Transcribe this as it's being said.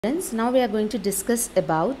Friends, now we are going to discuss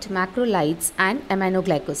about macrolides and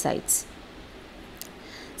aminoglycosides.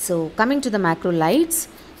 So coming to the macrolides,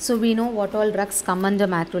 so we know what all drugs come under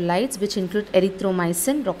macrolides, which include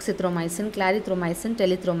erythromycin, roxithromycin, clarithromycin,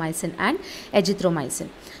 telithromycin and azithromycin.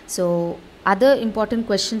 So other important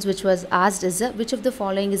questions which was asked is which of the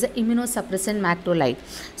following is an immunosuppressant macrolide.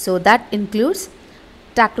 So that includes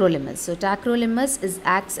tacrolimus. So tacrolimus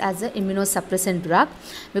acts as an immunosuppressant drug,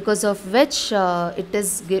 because of which it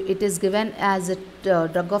is given as a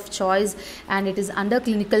drug of choice, and it is under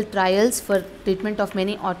clinical trials for treatment of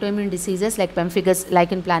many autoimmune diseases like pemphigus,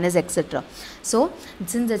 lichen planus, etc. So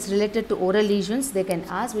since it's related to oral lesions, they can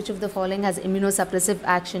ask which of the following has immunosuppressive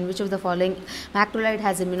action, which of the following macrolide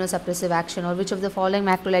has immunosuppressive action, or which of the following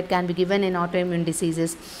macrolide can be given in autoimmune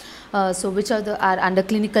diseases. So which are under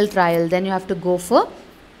clinical trial, then you have to go for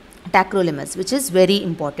tacrolimus, which is very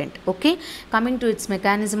important. Okay, coming to its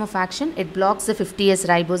mechanism of action, it blocks the 50S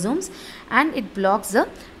ribosomes and it blocks the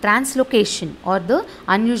translocation or the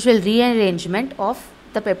unusual rearrangement of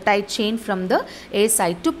the peptide chain from the A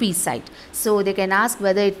site to P site. So they can ask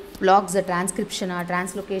whether it blocks the transcription or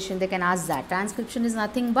translocation. They can ask that. Transcription is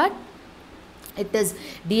nothing but it is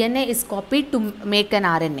DNA is copied to make an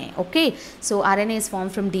RNA. Okay, so RNA is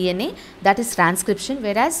formed from DNA, that is transcription,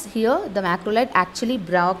 whereas here the macrolide actually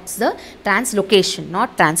blocks the translocation,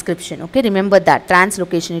 not transcription. Okay, remember that,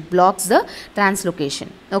 translocation, it blocks the translocation.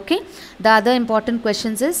 Okay, the other important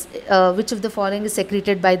questions is which of the following is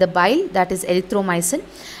secreted by the bile, that is erythromycin,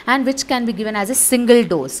 and which can be given as a single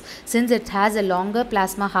dose. Since it has a longer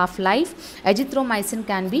plasma half-life, azithromycin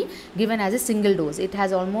can be given as a single dose. It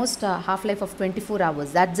has almost a half-life of 24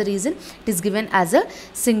 hours. That's the reason it is given as a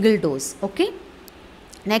single dose. Okay.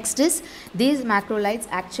 Next is, these macrolides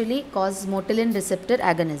actually cause motilin receptor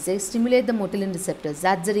agonists. They stimulate the motilin receptors.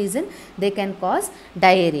 That's the reason they can cause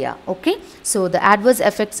diarrhea. Okay. So the adverse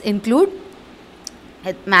effects include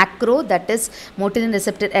macro, that is motilin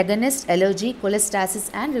receptor agonist, allergy,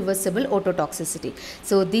 cholestasis and reversible ototoxicity.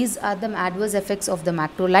 So these are the adverse effects of the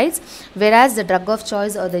macrolides, whereas the drug of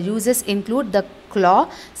choice or the uses include the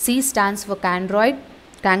CLAW. C stands for cancroid,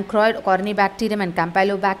 corynebacterium and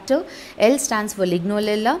campylobacter. L stands for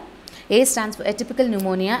Lignolella. A stands for atypical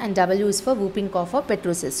pneumonia and W is for whooping cough or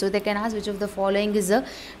pertussis. So they can ask which of the following is a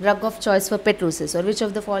drug of choice for pertussis, or which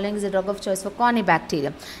of the following is a drug of choice for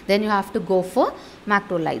corynebacterium. Then you have to go for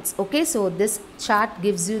macrolides. Okay, so this chart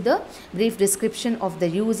gives you the brief description of the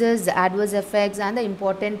uses, the adverse effects and the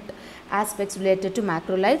important aspects related to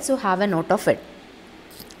macrolides. So have a note of it.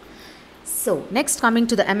 So next, coming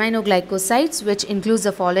to the aminoglycosides, which includes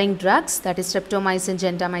the following drugs, that is streptomycin,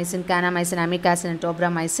 gentamicin, kanamycin, amikacin and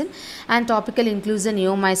tobramycin, and topical includes the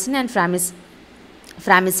neomycin and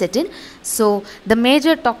framicetin. So the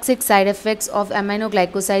major toxic side effects of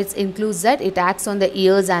aminoglycosides includes that it acts on the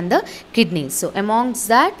ears and the kidneys. So amongst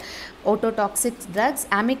that, ototoxic drugs,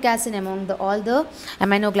 amikacin among all the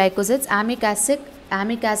aminoglycosides, amikacin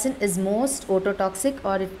is most ototoxic,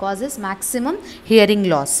 or it causes maximum hearing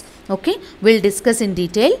loss. Okay, we'll discuss in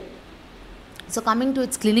detail. So coming to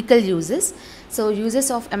its clinical uses, so uses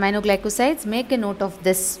of aminoglycosides, make a note of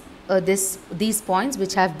these points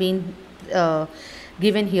which have been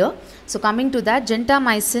given here. So coming to that,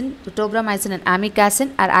 gentamicin, tobramycin and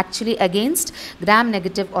amikacin are actually against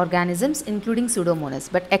gram-negative organisms including Pseudomonas,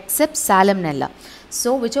 but except Salmonella.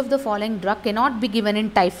 So which of the following drug cannot be given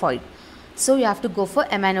in typhoid? So you have to go for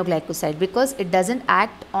aminoglycoside, because it doesn't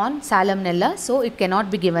act on Salmonella, so it cannot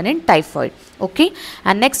be given in typhoid. Okay,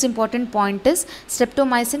 and next important point is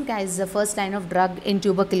streptomycin is the first line of drug in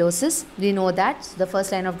tuberculosis. We know that the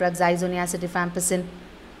first line of drugs, isoniazid, rifampicin,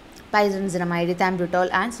 pyrazinamide, ethambutol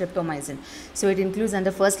and streptomycin. So it includes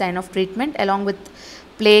under first line of treatment along with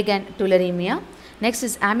plague and tularemia. Next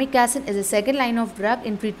is amikacin is a second line of drug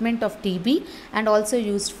in treatment of TB and also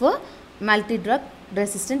used for multi-drug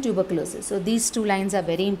resistant tuberculosis. So these two lines are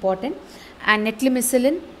very important. And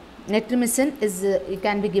netrimicin is it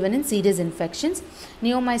can be given in serious infections.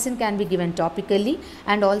 Neomycin can be given topically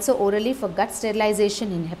and also orally for gut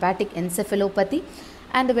sterilization in hepatic encephalopathy.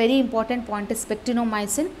 And the very important point is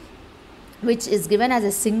pectinomycin, which is given as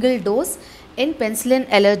a single dose in penicillin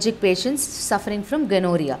allergic patients suffering from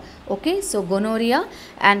gonorrhea. Okay, so gonorrhea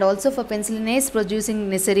and also for penicillinase producing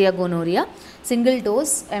Neisseria gonorrhea, single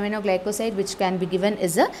dose aminoglycoside which can be given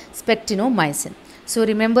is a pectinomycin. So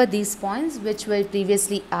remember these points which were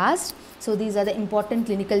previously asked. So these are the important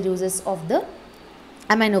clinical uses of the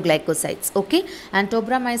aminoglycosides. Okay, and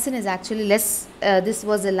tobramycin is actually less, this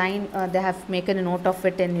was a line they have taken a note of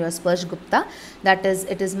it in your Sparsh Gupta, that is,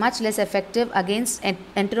 it is much less effective against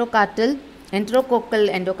enterocardial enterococcal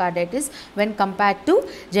endocarditis when compared to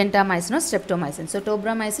gentamicin or streptomycin. So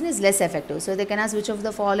tobramycin is less effective. So they can ask which of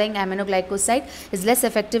the following aminoglycoside is less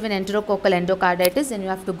effective in enterococcal endocarditis, then you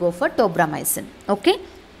have to go for tobramycin. Okay.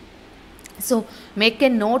 So make a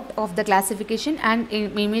note of the classification and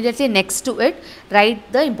immediately next to it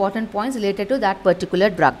write the important points related to that particular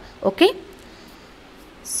drug. Okay.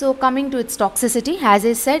 So coming to its toxicity, as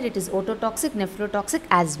I said, it is ototoxic, nephrotoxic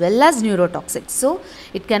as well as neurotoxic. So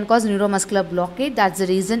it can cause neuromuscular blockade, that's the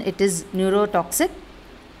reason it is neurotoxic.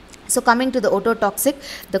 So coming to the ototoxic,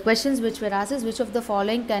 the questions which were asked is which of the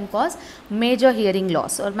following can cause major hearing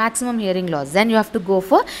loss or maximum hearing loss. Then you have to go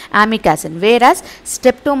for amikacin, whereas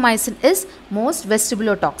streptomycin is most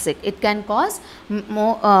vestibulotoxic. It can cause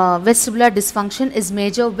vestibular dysfunction is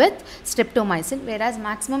major with streptomycin, whereas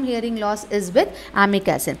maximum hearing loss is with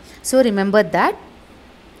amikacin. So remember that.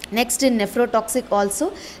 Next in nephrotoxic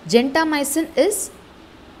also, gentamicin is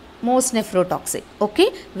most nephrotoxic,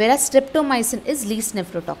 okay, whereas streptomycin is least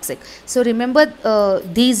nephrotoxic. So remember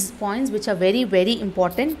these points which are very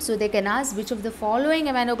important. So they can ask which of the following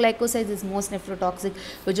aminoglycosides is most nephrotoxic,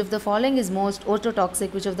 which of the following is most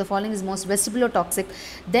ototoxic, which of the following is most vestibulotoxic.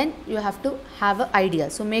 Then you have to have an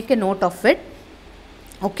idea. So make a note of it,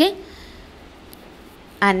 okay.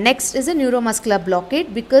 And next is a neuromuscular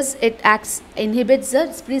blockade because it inhibits the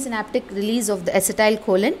presynaptic release of the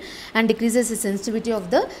acetylcholine and decreases the sensitivity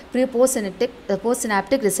of the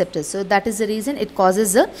postsynaptic receptors. So that is the reason it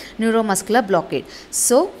causes a neuromuscular blockade.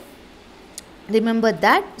 So remember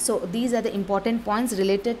that. So these are the important points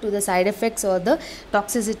related to the side effects or the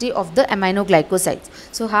toxicity of the aminoglycosides.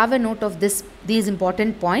 So have a note of these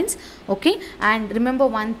important points, okay. And remember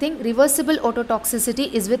one thing, reversible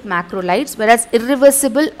ototoxicity is with macrolides, whereas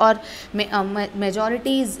irreversible or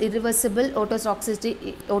majority is irreversible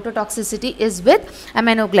ototoxicity is with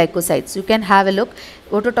aminoglycosides. You can have a look.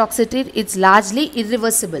 Ototoxicity, it's largely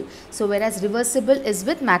irreversible, so whereas reversible is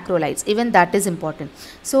with macrolides. Even that is important.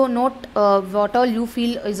 So note what all you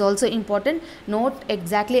feel is also important. Note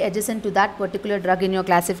exactly adjacent to that particular drug in your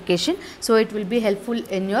classification, so it will be helpful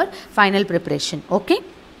in your final preparation, okay.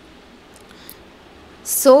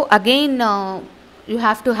 So again you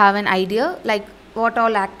have to have an idea like what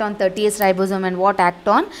all act on 30S ribosome and what act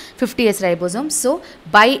on 50S ribosome. So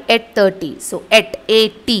buy at 30, so at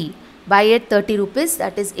 80, buy at 30 rupees,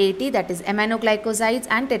 that is 80, that is aminoglycosides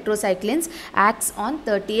and tetracyclines acts on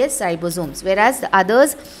 30S ribosomes, whereas the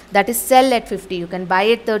others, that is sell at 50, you can buy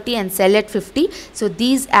at 30 and sell at 50. So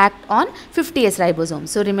these act on 50S ribosomes.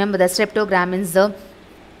 So remember the streptogramins, the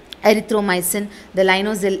erythromycin, the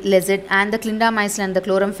linolazid and the clindamycin and the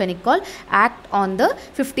chloramphenicol act on the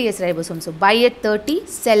 50S ribosome. So buy at 30,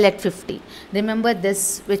 sell at 50. Remember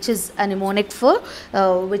this, which is a mnemonic for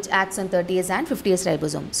which acts on 30S and 50S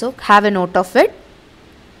ribosome. So have a note of it,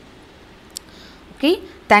 okay.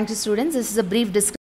 Thank you students. This is a brief discussion